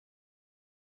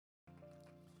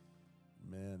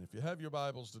Amen. If you have your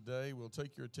Bibles today, we'll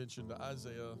take your attention to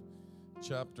Isaiah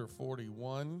chapter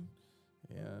 41,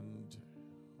 and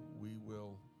we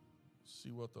will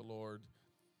see what the Lord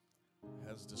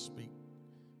has to speak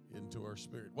into our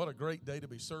spirit. What a great day to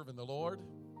be serving the Lord.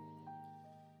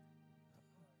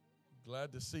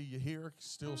 Glad to see you here,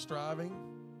 still striving,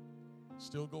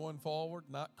 still going forward,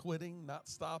 not quitting, not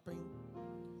stopping.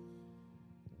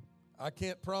 I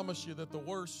can't promise you that the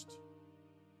worst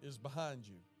is behind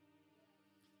you,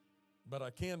 but I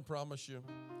can promise you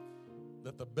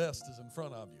that the best is in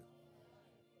front of you.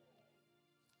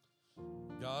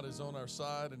 God is on our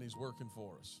side and He's working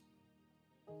for us.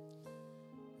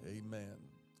 Amen.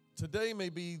 Today may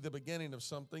be the beginning of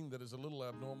something that is a little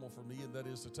abnormal for me, and that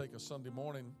is to take a Sunday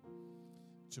morning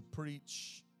to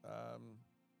preach a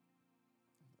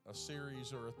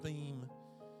series or a theme,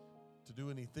 to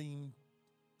do any theme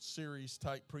series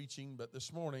type preaching. But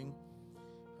this morning,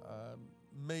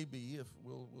 maybe, if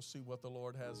we'll see what the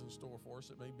Lord has in store for us,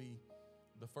 it may be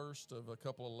the first of a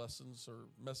couple of lessons or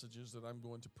messages that I'm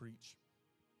going to preach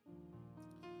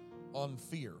on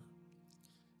fear.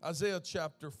 Isaiah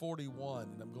chapter 41,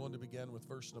 and I'm going to begin with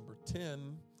verse number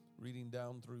 10, reading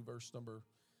down through verse number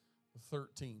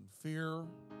 13. Fear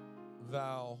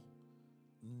thou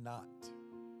not.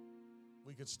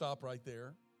 We could stop right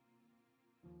there.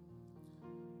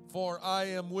 For I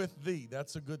am with thee.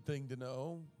 That's a good thing to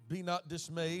know. Be not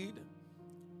dismayed,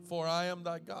 for I am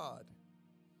thy God.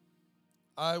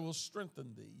 I will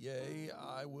strengthen thee, yea,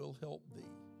 I will help thee.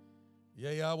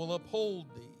 Yea, I will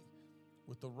uphold thee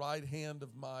with the right hand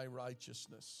of my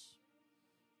righteousness.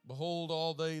 Behold,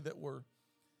 all they that were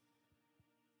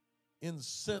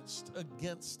incensed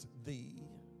against thee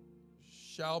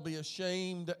shall be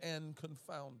ashamed and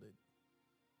confounded.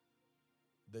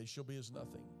 They shall be as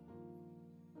nothing.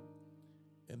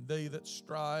 And they that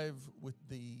strive with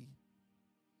thee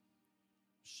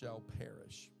shall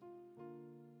perish.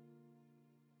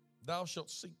 Thou shalt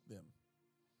seek them,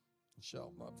 and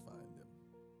shalt not find them.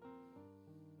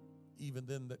 Even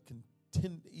them that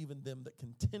contended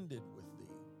with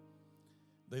thee,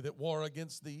 they that war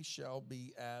against thee shall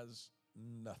be as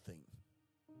nothing,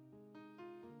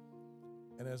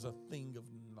 and as a thing of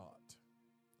naught.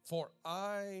 For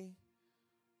I,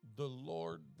 the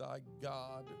Lord thy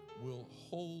God, will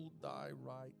hold thy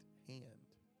right hand,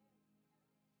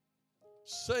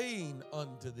 saying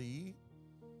unto thee,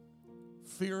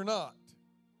 fear not,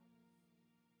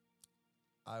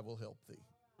 I will help thee.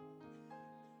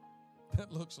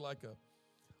 That looks like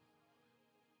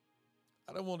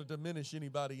I don't want to diminish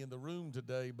anybody in the room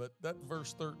today, but that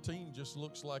verse 13 just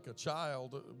looks like a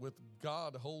child with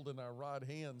God holding our right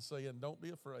hand saying, don't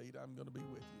be afraid, I'm going to be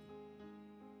with you.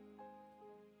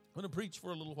 I'm going to preach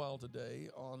for a little while today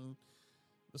on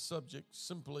the subject,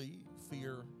 simply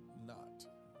fear not.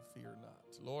 Fear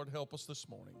not. Lord, help us this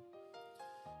morning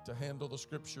to handle the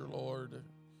scripture, Lord,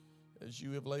 as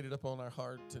you have laid it upon our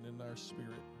heart and in our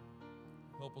spirit.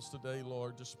 Help us today,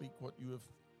 Lord, to speak what you have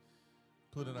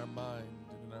put in our mind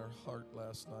and in our heart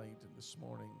last night and this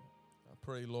morning. I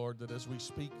pray, Lord, that as we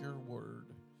speak your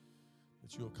word,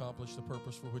 that you accomplish the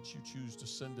purpose for which you choose to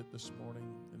send it this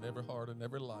morning in every heart and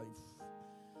every life.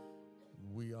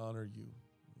 We honor you.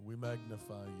 We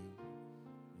magnify you.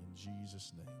 In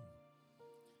Jesus' name,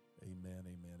 amen,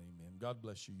 amen, amen. God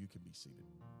bless you. You can be seated.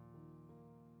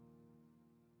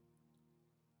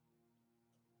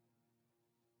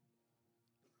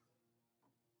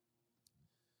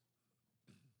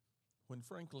 When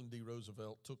Franklin D.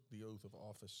 Roosevelt took the oath of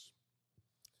office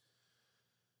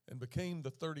and became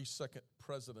the 32nd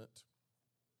president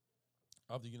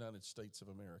of the United States of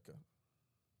America,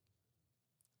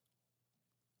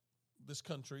 this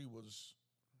country was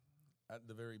at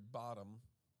the very bottom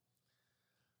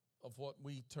of what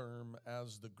we term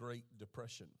as the Great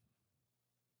Depression.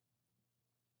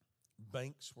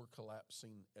 Banks were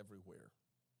collapsing everywhere.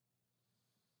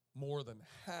 More than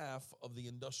half of the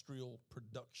industrial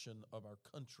production of our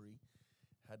country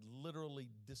had literally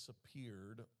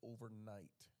disappeared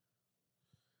overnight.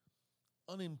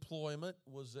 Unemployment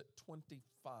was at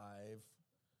 25%.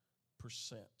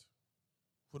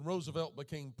 When Roosevelt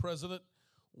became president,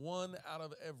 1 out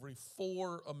of every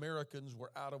 4 Americans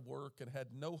were out of work and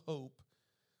had no hope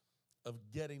of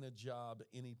getting a job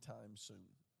anytime soon.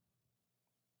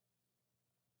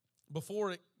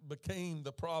 Before it became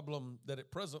the problem that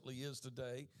it presently is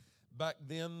today, back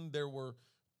then there were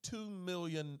 2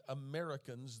 million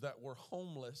Americans that were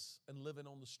homeless and living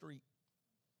on the street.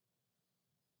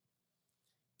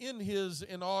 In his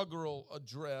inaugural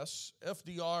address,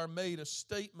 FDR made a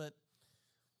statement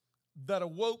that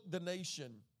awoke the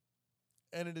nation,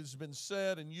 and it has been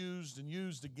said and used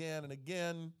again and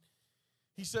again.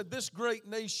 He said, this great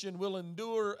nation will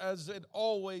endure as it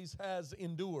always has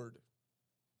endured.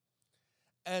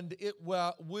 And it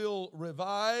will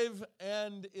revive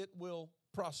and it will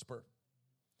prosper.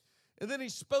 And then he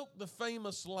spoke the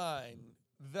famous line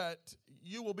that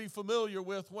you will be familiar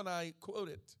with when I quote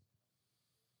it.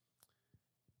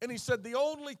 And he said, the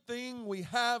only thing we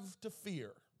have to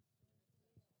fear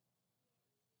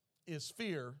is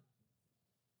fear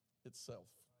itself.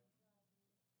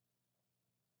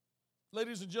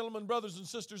 Ladies and gentlemen, brothers and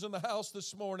sisters in the house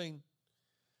this morning,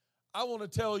 I want to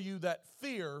tell you that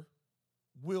fear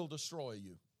will destroy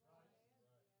you.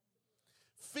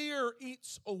 Fear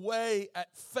eats away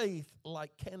at faith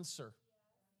like cancer.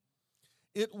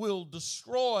 It will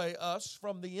destroy us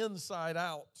from the inside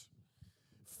out.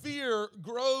 Fear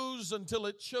grows until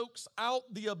it chokes out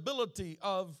the ability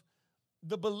of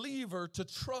the believer to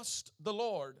trust the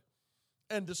Lord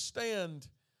and to stand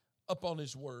upon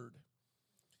His word.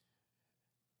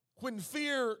 When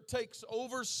fear takes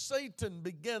over, Satan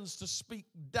begins to speak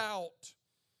doubt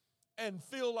and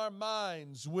fill our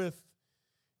minds with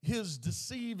his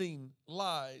deceiving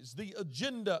lies. The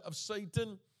agenda of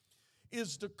Satan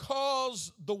is to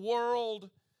cause the world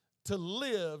to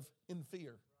live in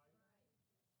fear.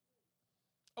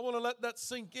 I want to let that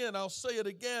sink in. I'll say it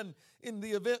again in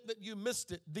the event that you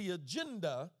missed it. The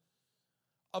agenda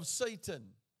of Satan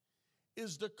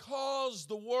is to cause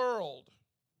the world,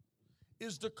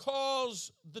 is to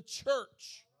cause the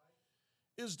church,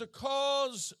 is to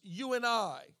cause you and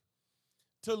I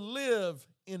to live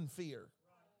in fear.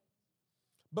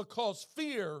 Because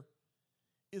fear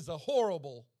is a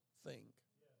horrible thing.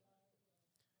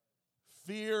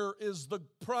 Fear is the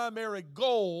primary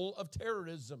goal of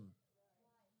terrorism.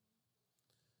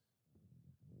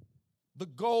 The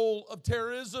goal of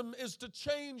terrorism is to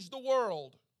change the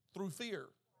world through fear.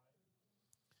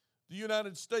 The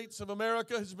United States of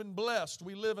America has been blessed.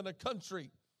 We live in a country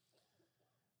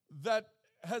that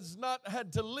has not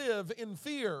had to live in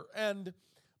fear. And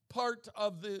part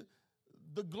of the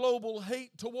global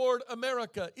hate toward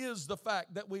America is the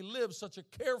fact that we live such a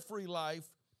carefree life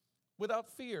without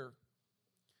fear.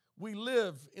 We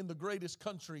live in the greatest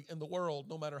country in the world,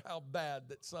 no matter how bad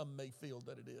that some may feel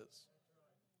that it is.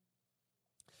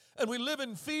 And we live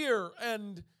in fear,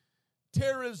 and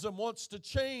terrorism wants to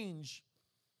change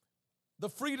the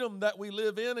freedom that we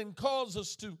live in and cause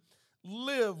us to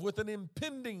live with an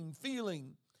impending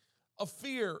feeling of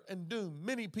fear and doom.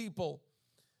 Many people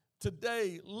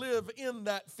today live in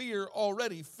that fear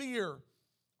already, fear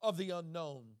of the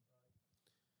unknown.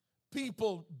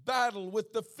 People battle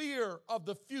with the fear of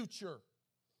the future,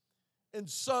 and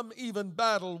some even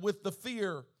battle with the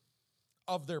fear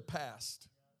of their past.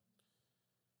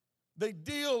 They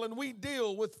deal, and we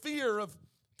deal with fear of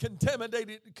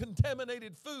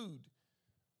contaminated food.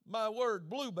 My word,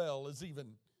 Bluebell has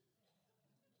even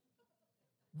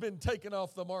been taken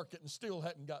off the market and still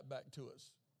hadn't got back to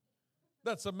us.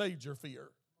 That's a major fear.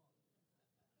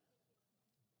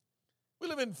 We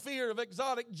live in fear of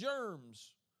exotic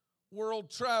germs.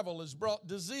 World travel has brought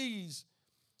disease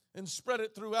and spread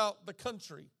it throughout the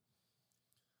country.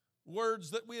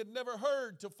 Words that we had never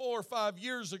heard till 4 or 5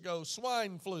 years ago: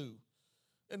 swine flu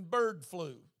and bird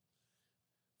flu.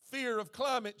 Fear of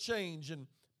climate change and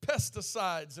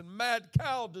pesticides and mad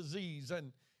cow disease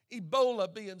and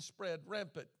Ebola being spread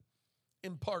rampant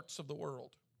in parts of the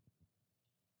world.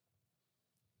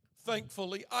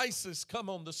 Thankfully, ISIS come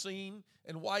on the scene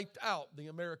and wiped out the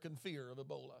American fear of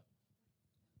Ebola.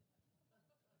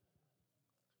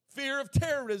 Fear of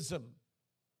terrorism,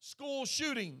 school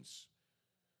shootings,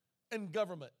 and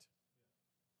government.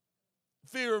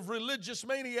 Fear of religious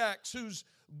maniacs whose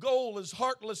goal is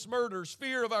heartless murders.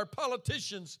 Fear of our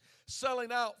politicians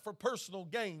selling out for personal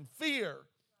gain. Fear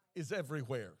is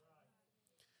everywhere.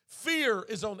 Fear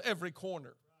is on every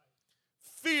corner.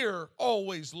 Fear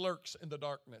always lurks in the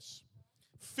darkness.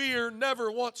 Fear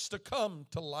never wants to come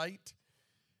to light.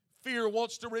 Fear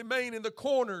wants to remain in the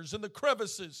corners, in the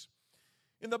crevices,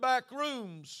 in the back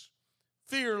rooms.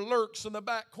 Fear lurks in the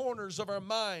back corners of our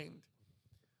mind.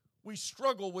 We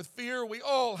struggle with fear. We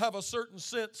all have a certain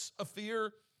sense of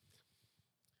fear.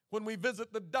 When we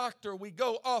visit the doctor, we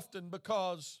go often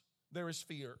because there is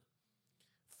fear.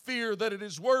 Fear that it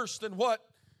is worse than what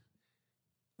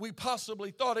we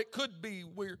possibly thought it could be.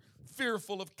 We're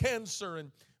fearful of cancer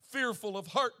and fearful of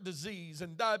heart disease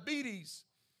and diabetes,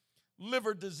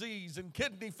 liver disease and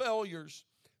kidney failures.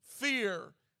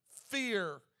 Fear,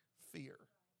 fear, fear.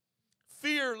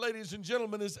 Fear, ladies and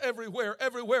gentlemen, is everywhere.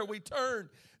 Everywhere we turn,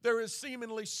 there is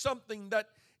seemingly something that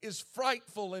is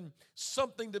frightful and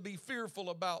something to be fearful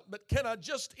about. But can I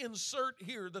just insert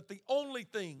here that the only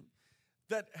thing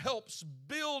that helps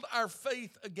build our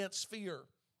faith against fear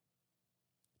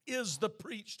is the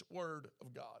preached Word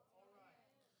of God.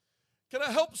 Can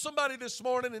I help somebody this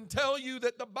morning and tell you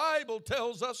that the Bible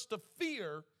tells us to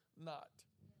fear not?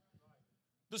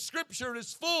 The Scripture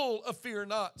is full of fear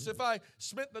nots. If I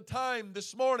spent the time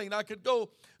this morning, I could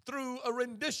go through a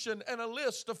rendition and a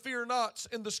list of fear nots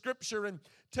in the Scripture and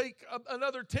take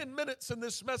another 10 minutes in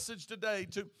this message today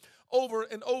to over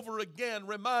and over again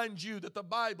remind you that the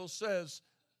Bible says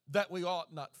that we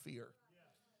ought not fear.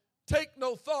 Take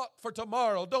no thought for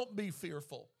tomorrow. Don't be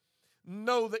fearful.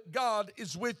 Know that God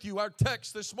is with you. Our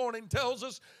text this morning tells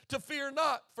us to fear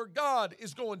not, for God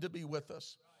is going to be with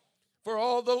us. For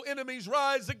although enemies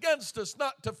rise against us,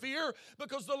 not to fear,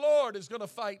 because the Lord is going to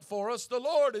fight for us. The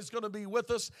Lord is going to be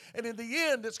with us. And in the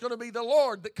end, it's going to be the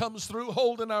Lord that comes through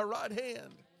holding our right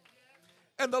hand.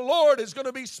 And the Lord is going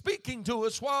to be speaking to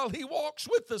us while He walks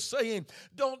with us, saying,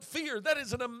 don't fear. That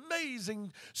is an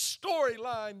amazing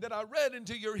storyline that I read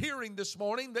into your hearing this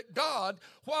morning, that God,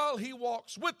 while He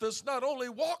walks with us, not only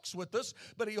walks with us,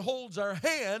 but He holds our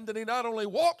hand. And He not only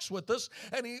walks with us,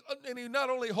 and He not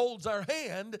only holds our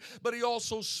hand, but He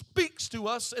also speaks to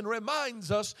us and reminds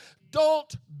us,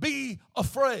 don't be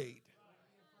afraid.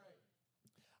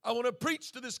 I want to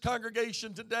preach to this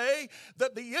congregation today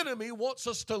that the enemy wants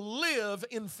us to live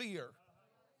in fear.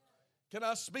 Can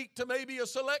I speak to maybe a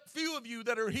select few of you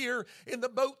that are here in the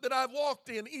boat that I've walked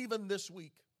in even this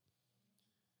week?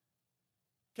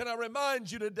 Can I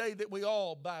remind you today that we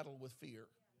all battle with fear?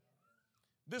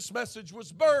 This message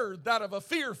was birthed out of a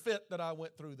fear fit that I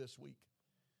went through this week.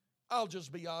 I'll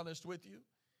just be honest with you.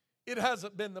 It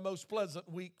hasn't been the most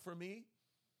pleasant week for me.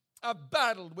 I've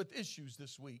battled with issues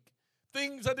this week.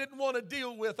 Things I didn't want to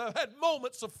deal with. I've had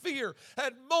moments of fear,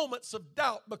 had moments of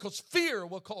doubt, because fear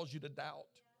will cause you to doubt.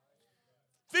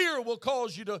 Fear will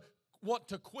cause you to want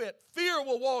to quit. Fear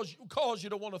will cause you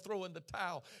to want to throw in the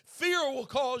towel. Fear will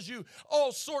cause you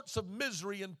all sorts of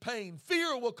misery and pain.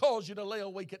 Fear will cause you to lay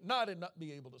awake at night and not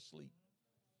be able to sleep.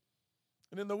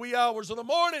 And in the wee hours of the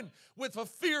morning, with a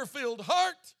fear-filled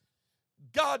heart,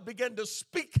 God began to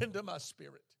speak into my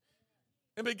spirit.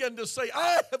 And began to say,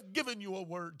 I have given you a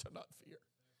word to not fear.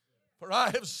 For I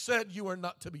have said you are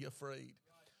not to be afraid.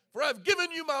 For I've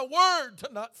given you my word to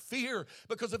not fear.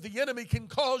 Because if the enemy can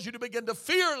cause you to begin to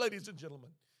fear, ladies and gentlemen,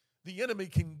 the enemy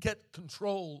can get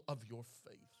control of your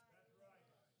faith.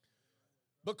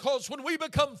 Because when we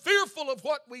become fearful of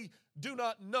what we do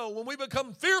not know, when we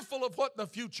become fearful of what the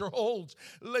future holds,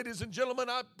 ladies and gentlemen,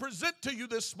 I present to you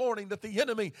this morning that the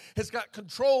enemy has got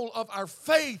control of our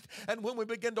faith. And when we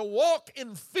begin to walk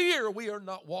in fear, we are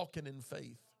not walking in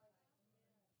faith.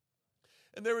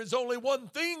 And there is only one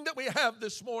thing that we have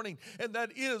this morning, and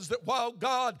that is that while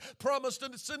God promised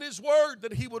us in His Word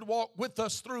that He would walk with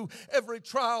us through every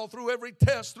trial, through every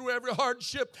test, through every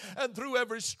hardship, and through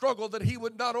every struggle, that He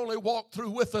would not only walk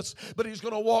through with us, but He's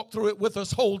going to walk through it with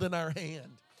us holding our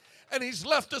hand. And He's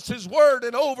left us His word,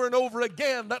 and over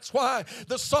again. That's why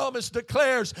the psalmist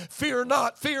declares, fear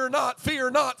not, fear not,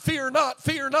 fear not, fear not,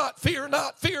 fear not, fear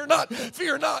not, fear not,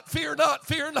 fear not, fear not,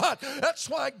 fear not. That's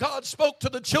why God spoke to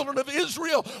the children of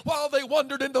Israel while they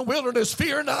wandered in the wilderness.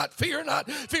 Fear not, fear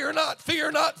not, fear not, fear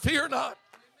not, fear not.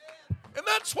 And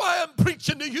that's why I'm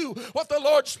preaching to you what the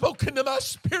Lord spoke into my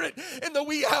spirit in the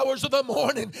wee hours of the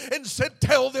morning and said,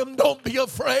 tell them don't be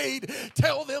afraid.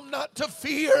 Tell them not to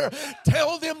fear.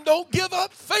 Tell them don't give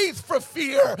up faith for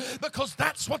fear, because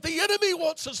that's what the enemy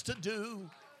wants us to do.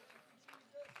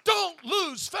 Don't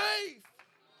lose faith.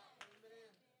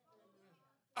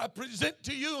 I present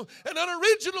to you in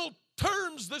unoriginal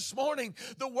terms this morning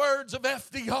the words of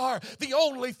FDR. The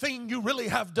only thing you really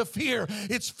have to fear,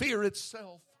 it's fear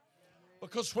itself.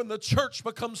 Because when the church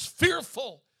becomes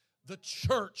fearful, the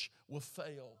church will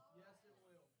fail.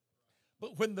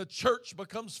 But when the church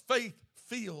becomes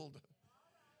faith-filled,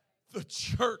 the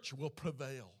church will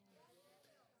prevail.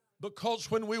 Because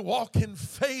when we walk in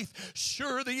faith,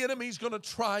 sure, the enemy's going to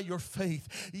try your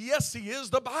faith. Yes, he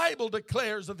is. The Bible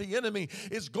declares that the enemy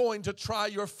is going to try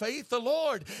your faith. The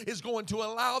Lord is going to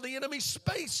allow the enemy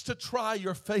space to try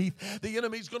your faith. The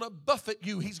enemy's going to buffet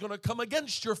you. He's going to come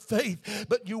against your faith,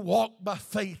 but you walk by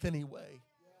faith anyway.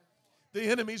 The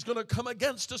enemy's going to come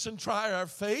against us and try our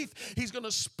faith. He's going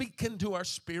to speak into our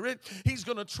spirit. He's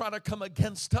going to try to come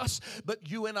against us.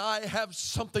 But you and I have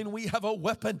something. We have a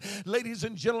weapon, ladies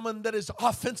and gentlemen, that is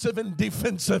offensive and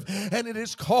defensive. And it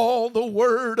is called the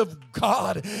Word of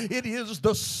God. It is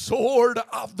the sword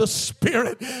of the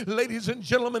Spirit. Ladies and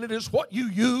gentlemen, it is what you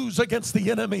use against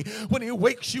the enemy. When he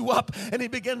wakes you up and he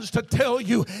begins to tell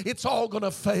you it's all going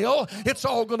to fail. It's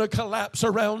all going to collapse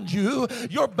around you.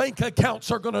 Your bank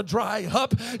accounts are going to dry dry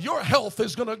up. Your health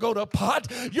is going to go to pot.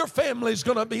 Your family's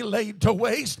going to be laid to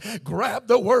waste. Grab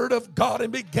the word of God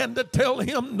and begin to tell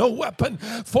him, no weapon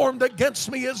formed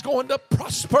against me is going to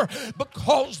prosper,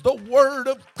 because the word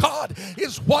of God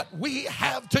is what we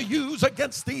have to use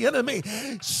against the enemy.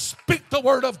 Speak the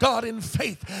word of God in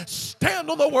faith. Stand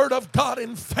on the word of God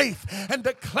in faith and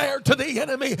declare to the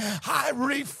enemy, I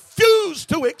refuse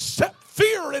to accept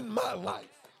fear in my life.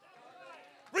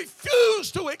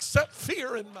 Refuse to accept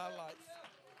fear in my life.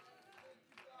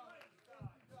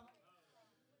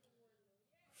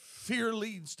 Fear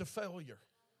leads to failure.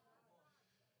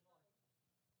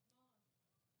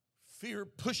 Fear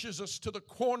pushes us to the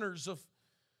corners of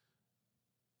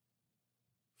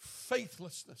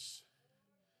faithlessness,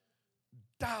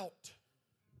 doubt.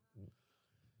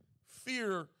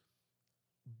 Fear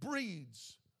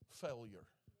breeds failure.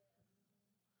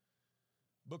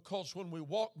 Because when we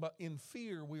walk in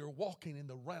fear, we are walking in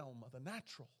the realm of the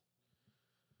natural.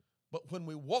 But when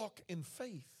we walk in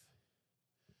faith,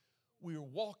 we are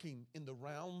walking in the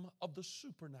realm of the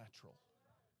supernatural.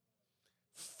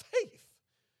 Faith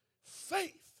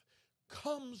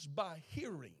comes by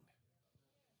hearing,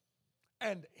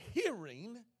 and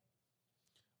hearing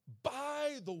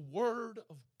by the word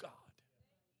of God.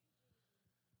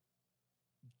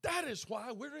 That is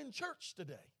why we're in church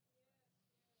today.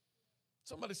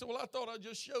 Somebody said, well, I thought I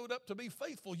just showed up to be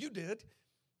faithful. You did.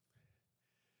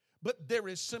 But there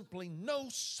is simply no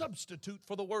substitute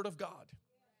for the word of God.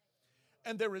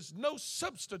 And there is no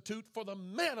substitute for the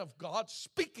man of God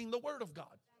speaking the word of God.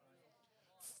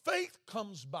 Faith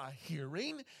comes by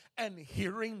hearing, and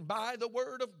hearing by the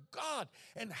word of God.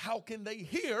 And how can they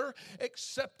hear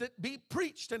except it be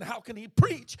preached? And how can he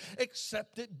preach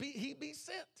except he be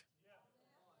sent?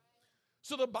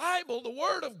 So the Bible, the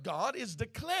word of God, is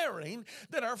declaring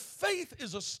that our faith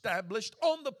is established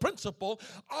on the principle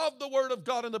of the word of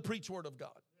God and the preached word of God.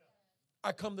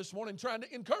 I come this morning trying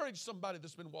to encourage somebody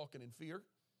that's been walking in fear.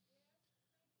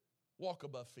 Walk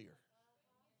above fear.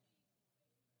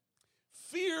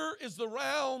 Fear is the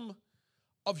realm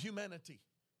of humanity.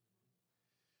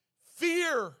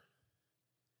 Fear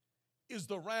is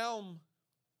the realm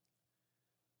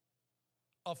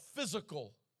of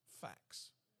physical facts.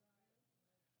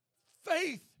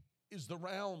 Faith is the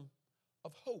realm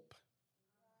of hope.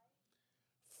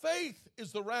 Faith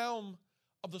is the realm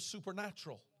of the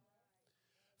supernatural.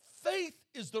 Faith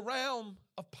is the realm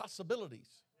of possibilities.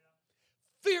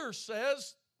 Fear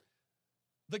says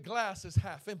the glass is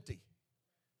half empty.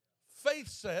 Faith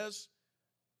says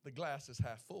the glass is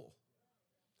half full.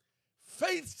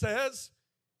 Faith says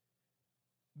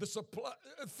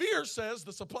fear says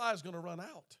the supply is going to run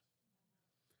out.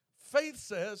 Faith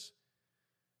says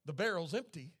the barrel's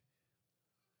empty,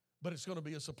 but it's going to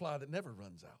be a supply that never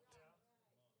runs out.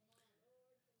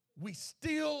 We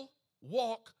still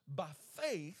walk by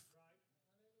faith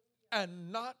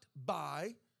and not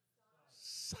by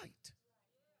sight.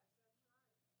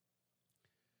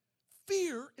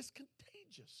 Fear is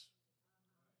contagious.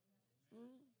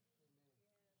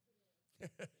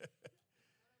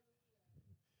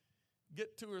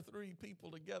 Get 2 or 3 people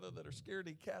together that are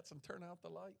scaredy cats and turn out the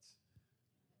lights.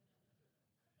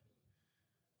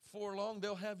 Before long,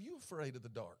 they'll have you afraid of the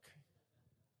dark.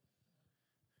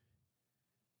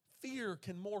 Fear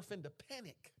can morph into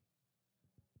panic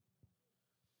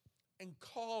and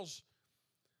cause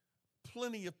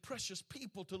plenty of precious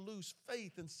people to lose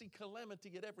faith and see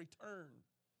calamity at every turn.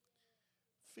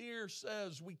 Fear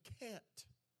says we can't.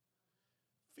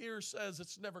 Fear says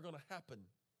it's never going to happen.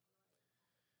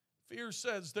 Fear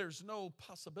says there's no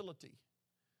possibility.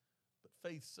 But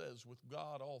faith says with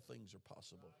God all things are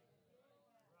possible.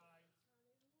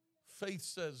 Faith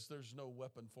says there's no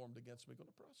weapon formed against me going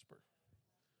to prosper.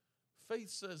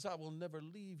 Faith says I will never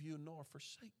leave you nor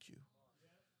forsake you.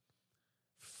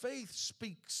 Faith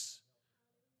speaks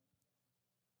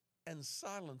and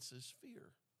silences fear.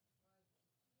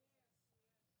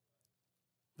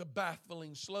 The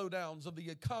baffling slowdowns of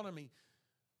the economy,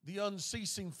 the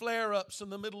unceasing flare-ups in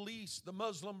the Middle East, the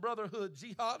Muslim Brotherhood,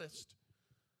 jihadists,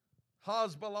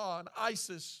 Hezbollah and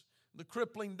ISIS, the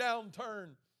crippling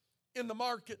downturn in the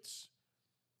markets,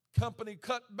 company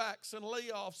cutbacks and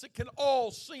layoffs. It can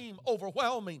all seem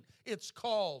overwhelming. It's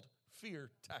called fear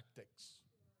tactics.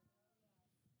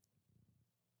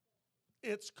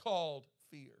 It's called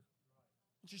fear.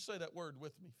 Would you say that word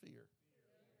with me? Fear.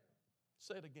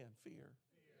 Say it again. Fear.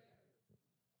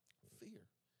 Fear.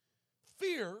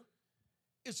 Fear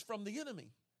is from the enemy.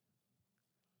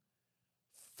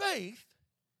 Faith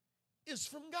is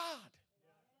from God.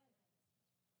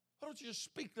 Why don't you just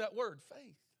speak that word,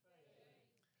 faith?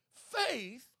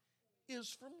 Faith is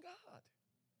from God.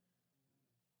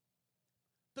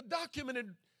 The documented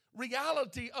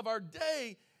reality of our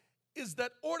day is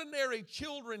that ordinary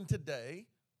children today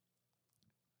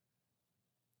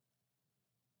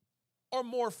are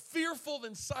more fearful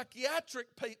than psychiatric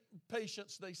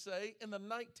patients, they say, in the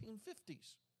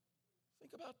 1950s.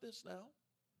 Think about this now.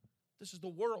 This is the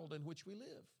world in which we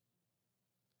live.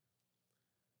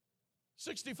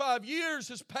 65 years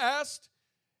has passed,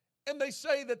 and they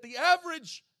say that the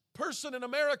average person in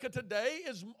America today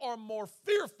are more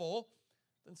fearful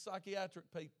than psychiatric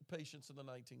patients in the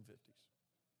 1950s.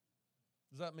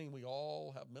 Does that mean we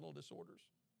all have mental disorders?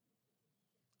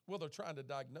 Well, they're trying to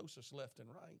diagnose us left and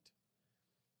right.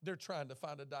 They're trying to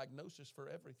find a diagnosis for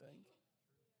everything.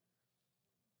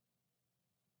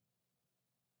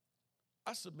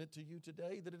 I submit to you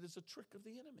today that it is a trick of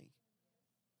the enemy.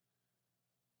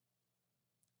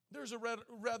 There's a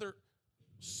rather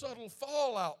subtle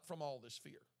fallout from all this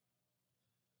fear.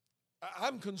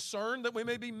 I'm concerned that we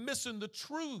may be missing the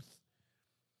truth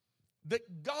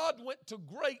that God went to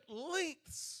great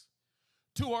lengths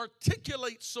to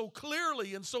articulate so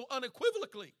clearly and so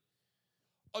unequivocally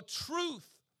a truth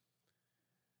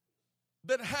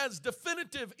that has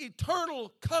definitive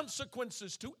eternal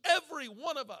consequences to every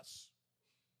one of us.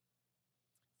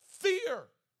 Fear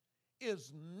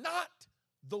is not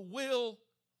the will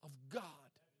of God.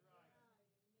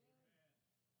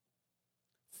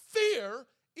 Fear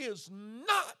is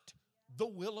not the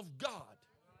will of God.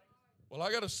 Well,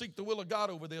 I got to seek the will of God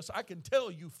over this. I can tell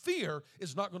you, fear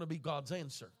is not going to be God's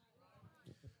answer.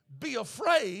 Be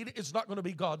afraid is not going to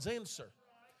be God's answer.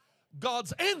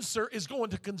 God's answer is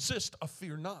going to consist of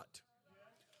fear not,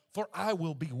 for I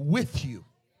will be with you.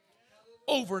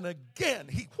 Over and again,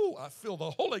 I feel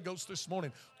the Holy Ghost this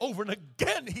morning. Over and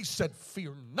again, he said,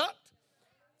 fear not,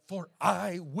 for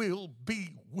I will be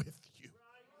with you.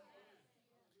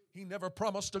 He never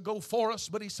promised to go for us,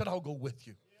 but he said, I'll go with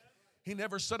you. He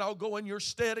never said, I'll go in your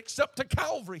stead, except to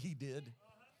Calvary he did.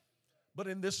 But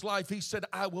in this life, he said,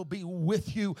 I will be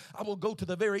with you. I will go to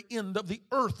the very end of the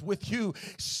earth with you,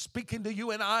 speaking to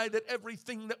you and I that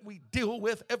everything that we deal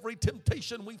with, every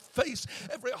temptation we face,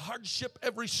 every hardship,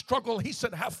 every struggle, he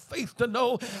said, have faith to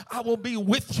know I will be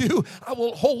with you. I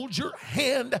will hold your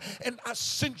hand, and I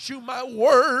sent you my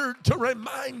word to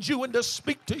remind you and to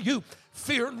speak to you.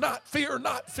 Fear not, fear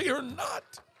not, fear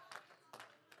not.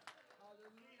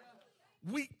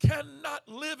 We cannot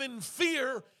live in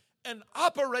fear and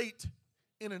operate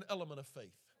in an element of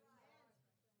faith.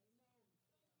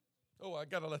 Oh, I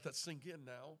got to let that sink in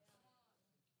now.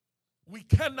 We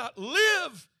cannot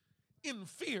live in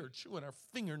fear, chewing our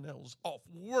fingernails off,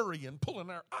 worrying, pulling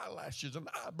our eyelashes and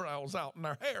eyebrows out and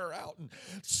our hair out, and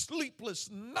sleepless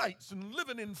nights and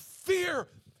living in fear,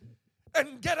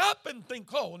 and get up and think,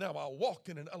 oh, now I'll walk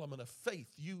in an element of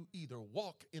faith. You either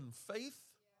walk in faith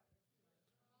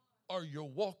or you're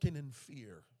walking in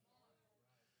fear.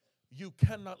 You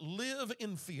cannot live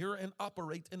in fear and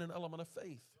operate in an element of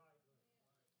faith.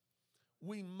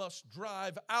 We must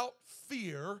drive out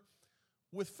fear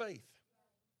with faith.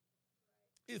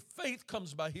 If faith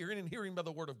comes by hearing and hearing by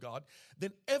the word of God,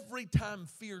 then every time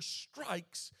fear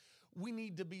strikes, we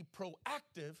need to be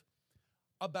proactive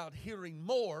about hearing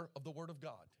more of the word of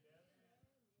God.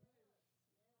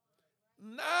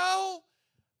 Now,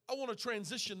 I want to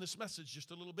transition this message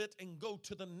just a little bit and go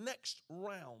to the next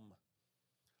realm.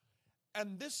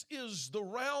 And this is the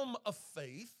realm of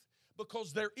faith,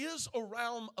 because there is a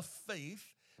realm of faith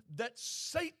that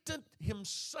Satan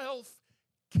himself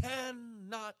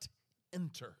cannot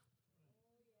enter.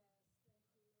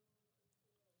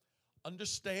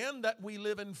 Understand that we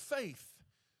live in faith.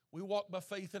 We walk by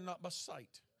faith and not by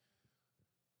sight.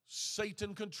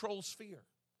 Satan controls fear.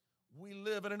 We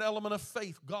live in an element of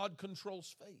faith. God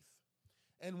controls faith.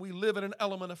 And we live in an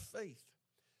element of faith.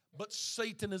 But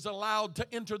Satan is allowed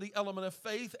to enter the element of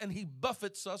faith, and he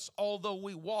buffets us although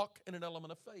we walk in an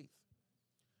element of faith.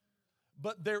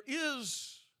 But there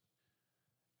is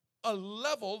a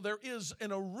level, there is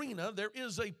an arena, there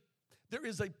is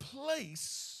a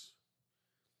place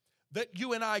that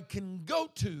you and I can go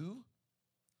to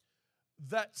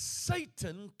that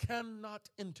Satan cannot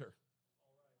enter.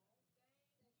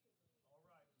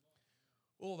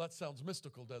 Oh, that sounds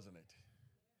mystical, doesn't it?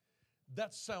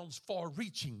 That sounds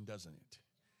far-reaching, doesn't it?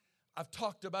 I've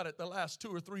talked about it the last 2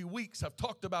 or 3 weeks. I've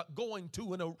talked about going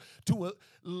to a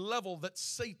level that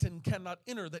Satan cannot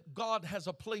enter, that God has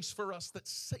a place for us that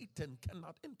Satan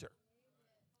cannot enter.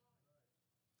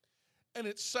 And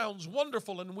it sounds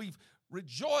wonderful, and we've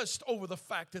rejoiced over the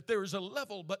fact that there is a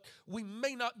level, but we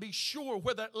may not be sure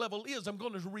where that level is. I'm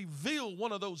going to reveal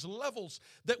one of those levels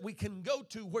that we can go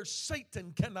to where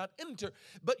Satan cannot enter,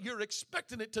 but you're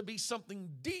expecting it to be something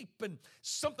deep and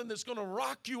something that's going to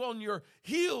rock you on your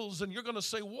heels, and you're going to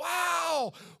say,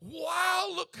 wow,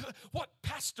 look what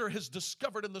Pastor has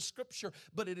discovered in the Scripture.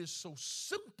 But it is so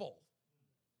simple,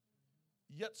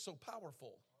 yet so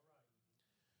powerful.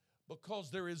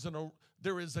 Because there is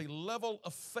a level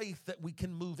of faith that we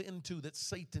can move into that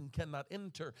Satan cannot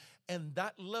enter. And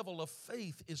that level of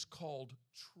faith is called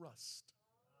trust.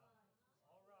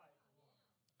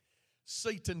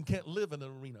 Satan can't live in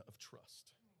an arena of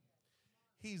trust.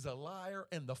 He's a liar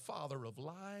and the father of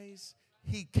lies.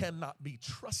 He cannot be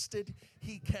trusted.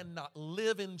 He cannot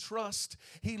live in trust.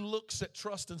 He looks at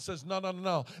trust and says,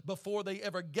 no. Before they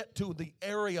ever get to the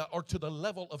area or to the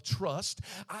level of trust,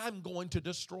 I'm going to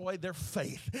destroy their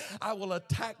faith. I will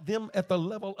attack them at the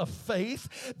level of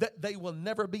faith that they will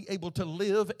never be able to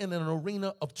live in an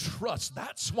arena of trust.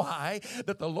 That's why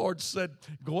that the Lord said,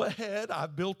 go ahead. I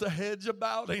built a hedge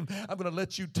about him. I'm going to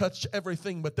let you touch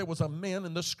everything. But there was a man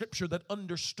in the Scripture that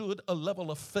understood a level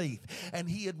of faith, and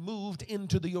he had moved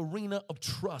into the arena of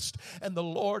trust, and the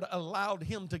Lord allowed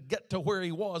him to get to where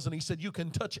he was, and he said, you can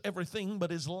touch everything but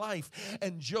his life.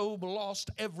 And Job lost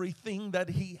everything that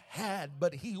he had,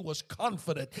 but he was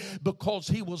confident because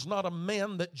he was not a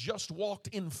man that just walked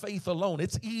in faith alone.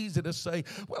 It's easy to say,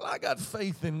 well, I got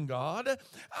faith in God.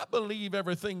 I believe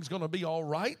everything's going to be all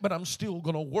right, but I'm still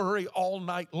going to worry all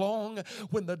night long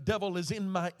when the devil is in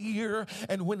my ear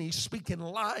and when he's speaking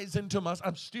lies into my,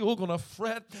 I'm still going to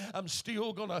fret.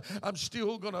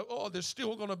 there's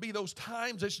still going to be those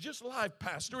times. It's just life,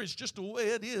 Pastor. It's just the way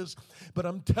it is. But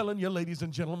I'm telling you, ladies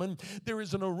and gentlemen, there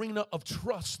is an arena of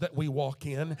trust that we walk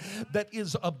in that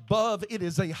is above. It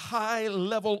is a high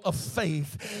level of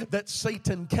faith that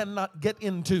Satan cannot get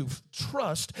into.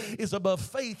 Trust is above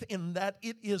faith in that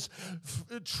it is,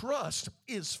 trust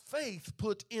is faith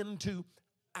put into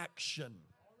action.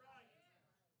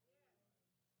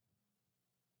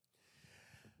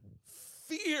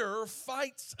 Fear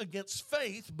fights against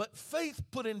faith, but faith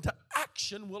put into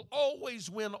action will always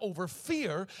win over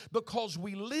fear because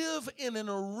we live in an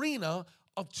arena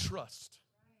of trust.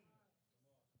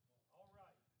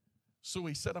 So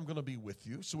he said, I'm going to be with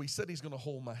you. So he said he's going to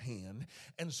hold my hand.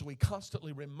 And so he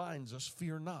constantly reminds us,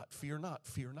 fear not, fear not,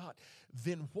 fear not.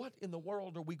 Then what in the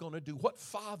world are we going to do? What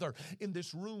father in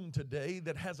this room today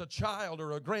that has a child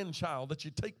or a grandchild that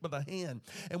you take by the hand,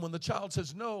 and when the child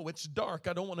says, no, it's dark,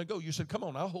 I don't want to go, you said, come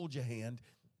on, I'll hold your hand.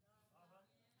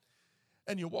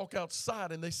 And you walk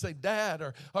outside and they say, Dad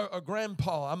or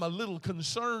Grandpa, I'm a little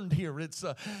concerned here.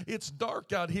 It's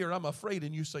dark out here, I'm afraid.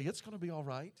 And you say, it's going to be all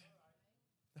right.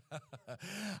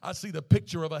 I see the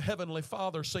picture of a heavenly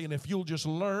Father saying, if you'll just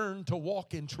learn to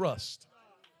walk in trust.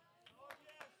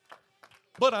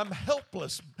 But I'm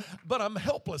helpless.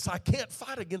 I can't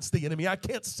fight against the enemy. I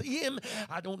can't see him.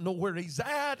 I don't know where he's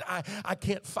at. I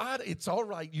can't fight. It's all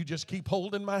right. You just keep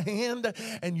holding my hand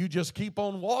and you just keep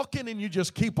on walking and you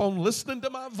just keep on listening to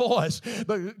my voice.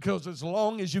 Because as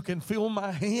long as you can feel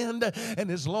my hand and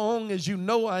as long as you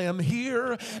know I am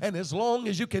here and as long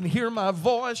as you can hear my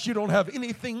voice, you don't have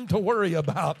anything to worry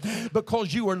about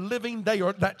because you are living,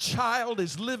 that child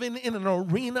is living in an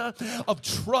arena of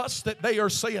trust that they are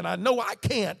saying, I know I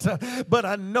can't, but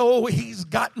I know he's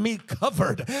got me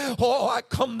covered. Oh, I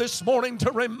come this morning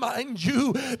to remind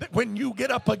you that when you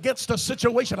get up against a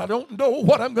situation, I don't know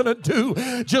what I'm going to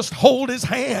do. Just hold his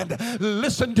hand,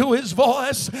 listen to his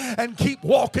voice, and keep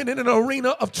walking in an arena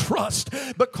of trust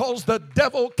because the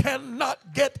devil cannot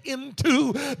get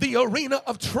into the arena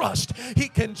of trust. He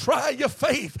can try your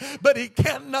faith, but he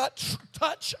cannot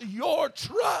touch your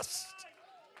trust.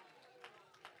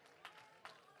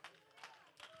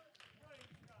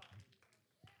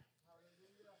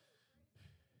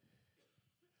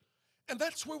 And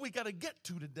that's where we got to get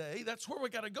to today. That's where we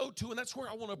got to go to, and that's where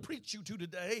I want to preach you to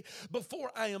today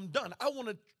before I am done. I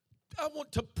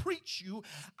want to preach you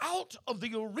out of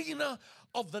the arena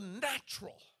of the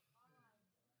natural.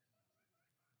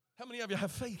 How many of you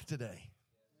have faith today?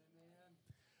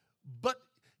 But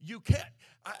you can't.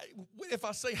 If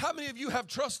I say, how many of you have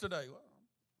trust today? Well,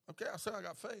 okay, I say I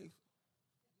got faith.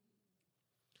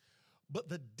 But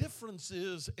the difference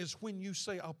is when you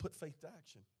say, I'll put faith to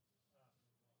action.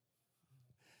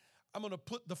 I'm going to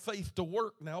put the faith to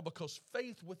work now because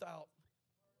faith without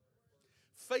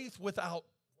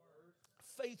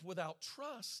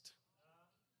trust.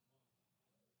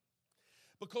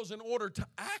 Because in order to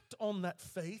act on that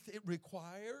faith, it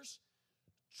requires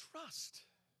trust.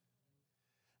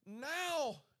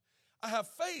 Now I have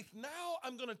faith. Now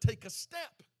I'm going to take a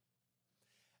step.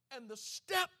 And the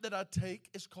step that I take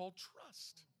is called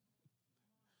trust.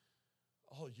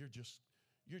 Oh, you're just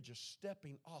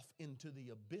stepping off into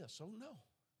the abyss. Oh, no.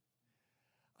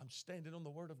 I'm standing on the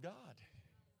Word of God. He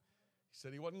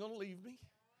said He wasn't going to leave me.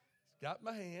 He's got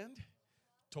my hand,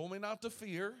 told me not to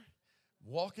fear,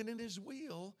 walking in His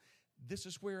will. This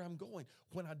is where I'm going.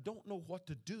 When I don't know what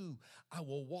to do, I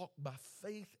will walk by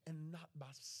faith and not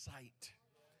by sight.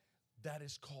 That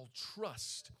is called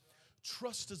trust.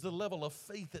 Trust is the level of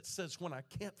faith that says when I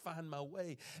can't find my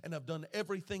way and I've done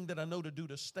everything that I know to do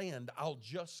to stand, I'll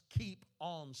just keep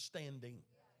on standing.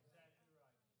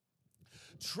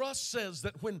 Trust says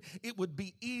that when it would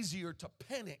be easier to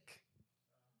panic,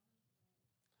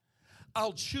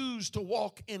 I'll choose to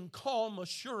walk in calm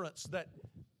assurance that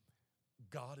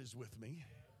God is with me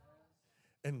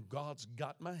and God's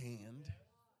got my hand.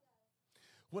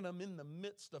 When I'm in the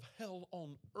midst of hell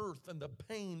on earth and the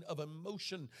pain of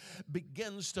emotion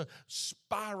begins to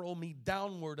spiral me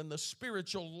downward and the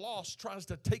spiritual loss tries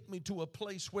to take me to a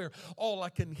place where all I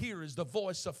can hear is the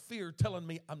voice of fear telling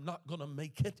me I'm not going to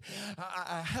make it.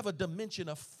 I have a dimension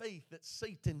of faith that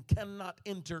Satan cannot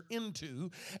enter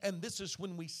into, and this is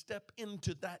when we step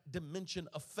into that dimension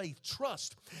of faith.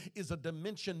 Trust is a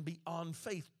dimension beyond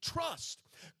faith. Trust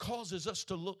causes us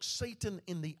to look Satan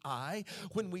in the eye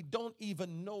when we don't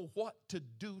even know what to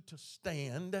do to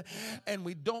stand, and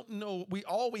we don't know.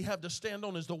 All we have to stand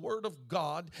on is the Word of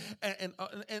God, and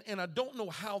I don't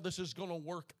know how this is going to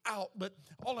work out, but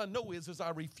all I know is I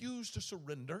refuse to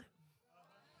surrender.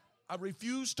 I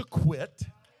refuse to quit.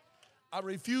 I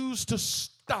refuse to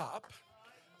stop.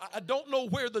 I don't know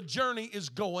where the journey is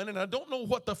going, and I don't know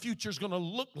what the future is going to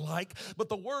look like, but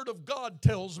the Word of God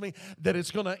tells me that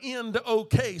it's going to end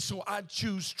okay, so I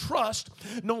choose trust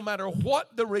no matter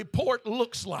what the report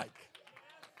looks like.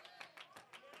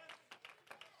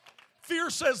 Fear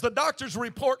says the doctor's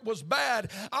report was bad.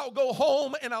 I'll go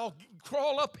home and I'll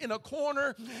crawl up in a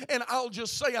corner and I'll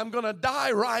just say I'm going to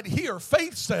die right here.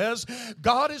 Faith says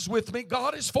God is with me,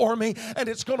 God is for me, and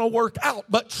it's going to work out.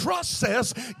 But trust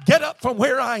says get up from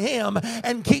where I am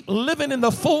and keep living in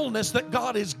the fullness that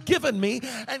God has given me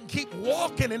and keep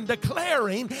walking and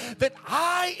declaring that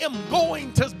I am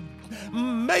going to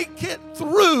make it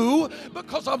through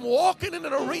because I'm walking in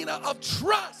an arena of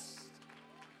trust.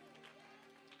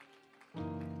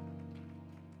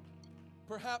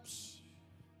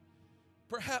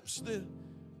 Perhaps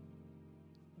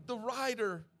the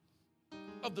writer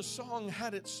of the song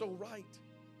had it so right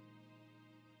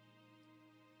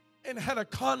and had a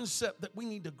concept that we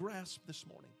need to grasp this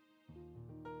morning.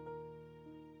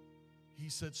 He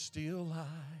said, still I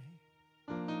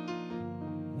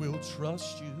will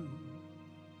trust you,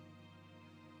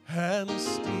 and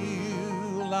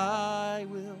still I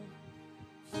will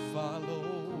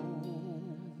follow.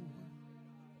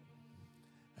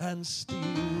 And still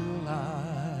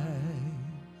I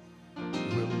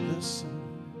will listen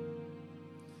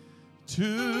to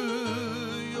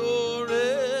your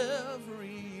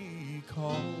every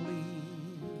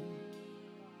calling.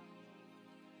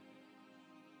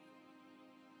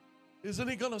 Isn't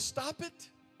He going to stop it?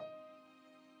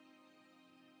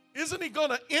 Isn't He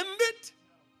going to end it?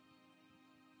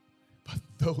 But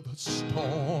though the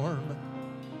storm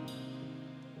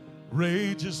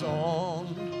rages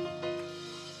on,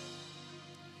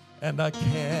 and I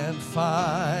can't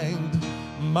find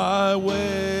my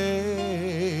way,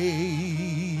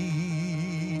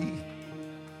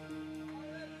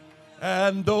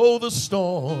 and though the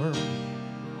storm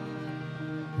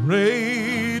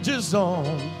rages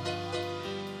on,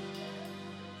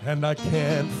 and I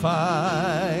can't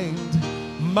find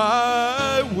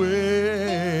my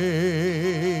way.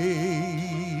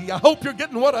 I hope you're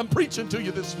getting what I'm preaching to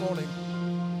you this morning.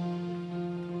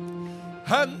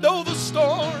 And though the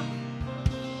storm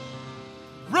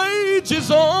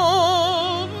rages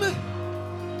on,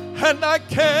 and I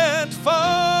can't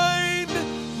find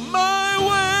my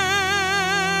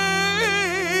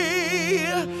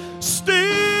way, still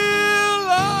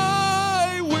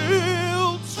I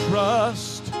will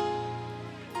trust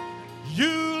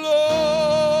you, Lord,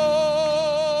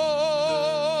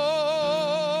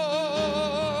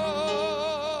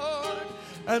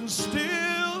 and still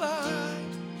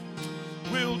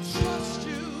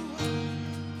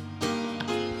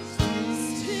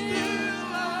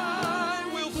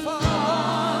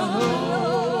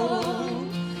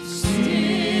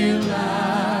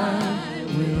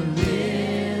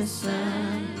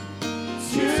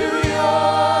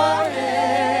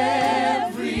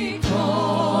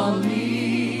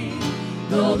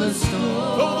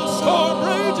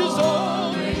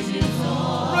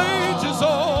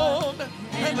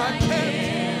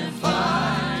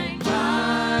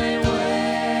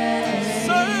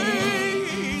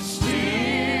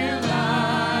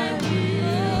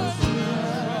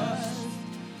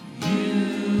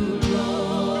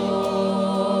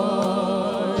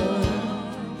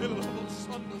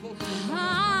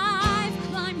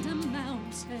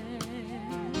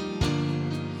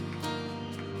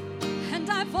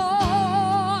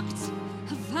walked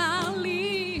a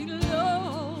valley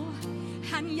low,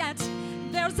 and yet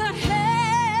there's a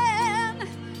hand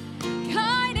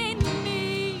guiding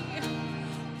me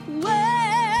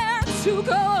where to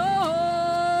go.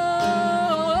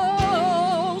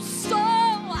 So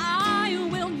I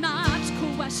will not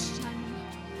question,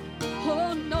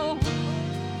 oh no,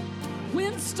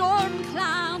 when storm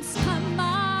clouds come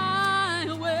my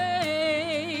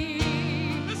way.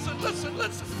 Listen.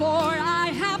 For I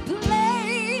have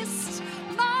placed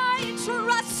my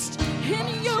trust in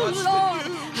you, Lord,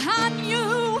 and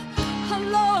you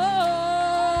alone.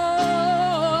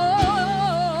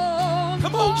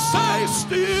 Come on, say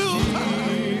still.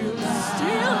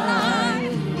 Still I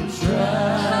will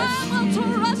trust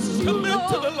you, Commit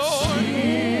to the Lord.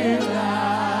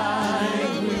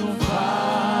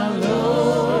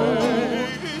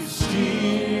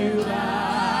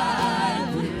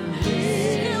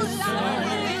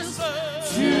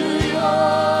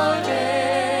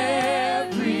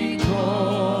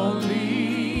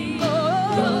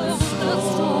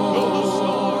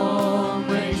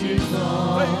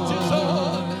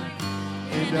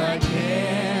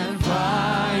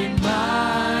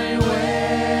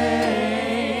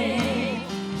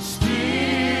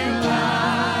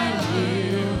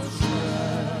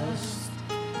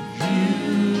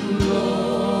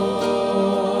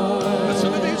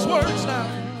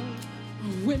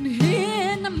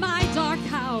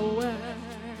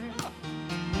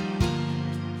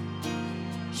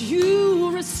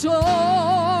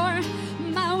 Restore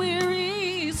my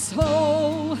weary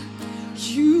soul.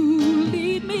 You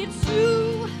lead me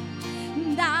to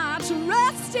that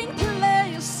resting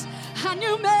place, and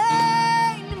you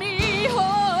make me whole.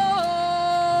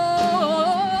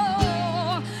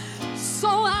 So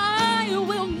I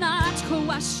will not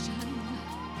question,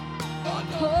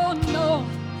 oh no,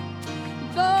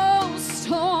 those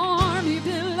stormy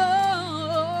billows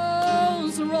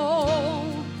roll.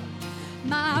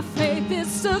 My faith is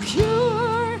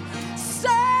secure,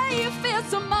 safe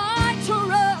is my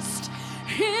trust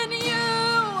in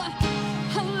you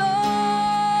alone.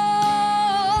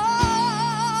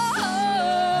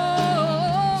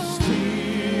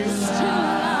 Still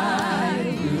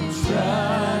I will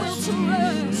trust you.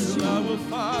 I will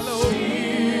follow.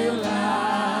 Still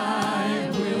I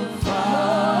will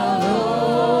follow.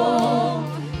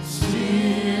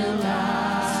 Still I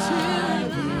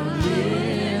will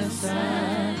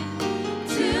listen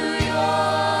to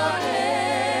your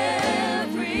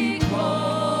every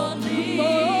calling.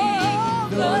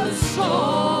 The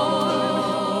storm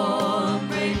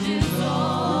rages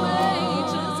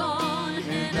on,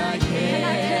 and I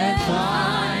can't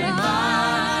find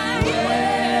my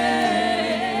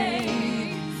way.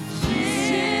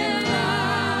 Still I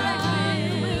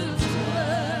will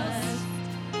trust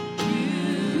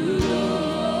you,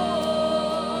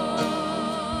 Lord.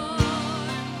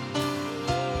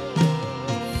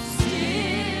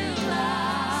 Still I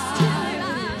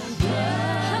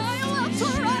will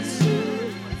trust you.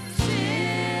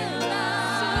 Still I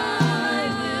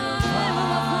will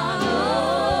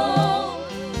follow.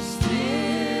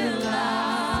 Still I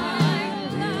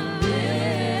will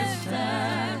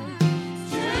listen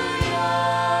to your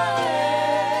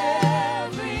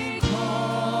every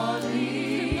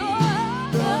calling.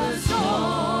 The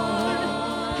storm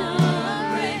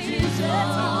rages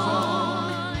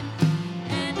on,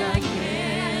 and I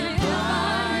can't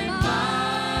find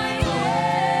my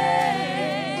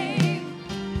way.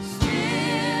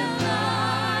 Still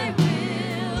I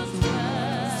will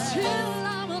trust. Still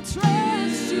I will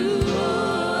trust you, Lord.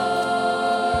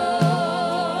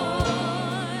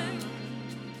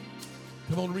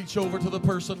 Come on, reach over to the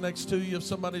person next to you. If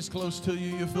somebody's close to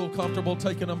you, you feel comfortable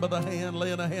taking them by the hand,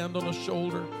 laying a hand on a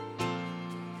shoulder.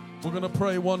 We're going to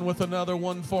pray one with another,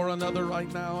 one for another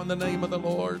right now in the name of the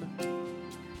Lord.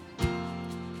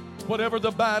 Whatever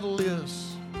the battle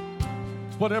is,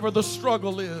 whatever the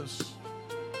struggle is,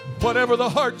 whatever the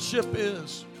hardship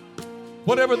is,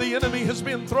 whatever the enemy has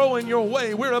been throwing your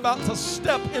way, we're about to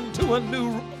step into a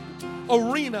new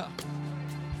arena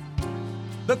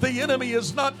that the enemy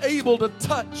is not able to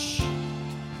touch.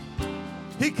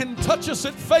 He can touch us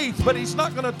at faith, but he's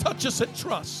not going to touch us at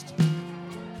trust.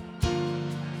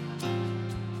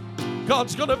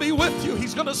 God's going to be with you.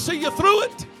 He's going to see you through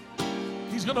it.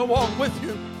 He's going to walk with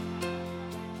you.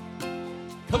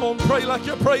 Come on, pray like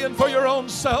you're praying for your own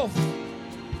self.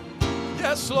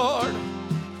 Yes, Lord.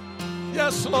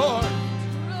 Yes, Lord.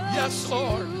 Yes,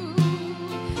 Lord.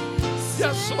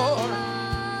 Yes, Lord.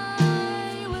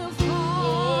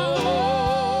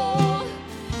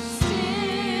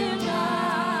 Still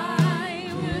I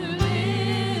will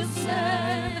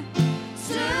listen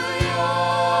to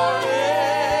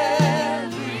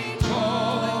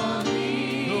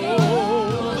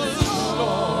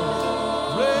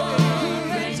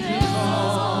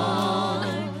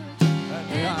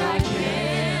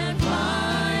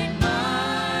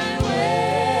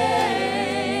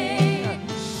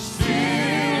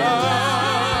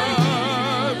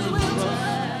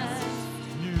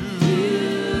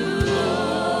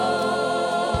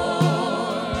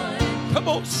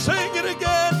on, sing.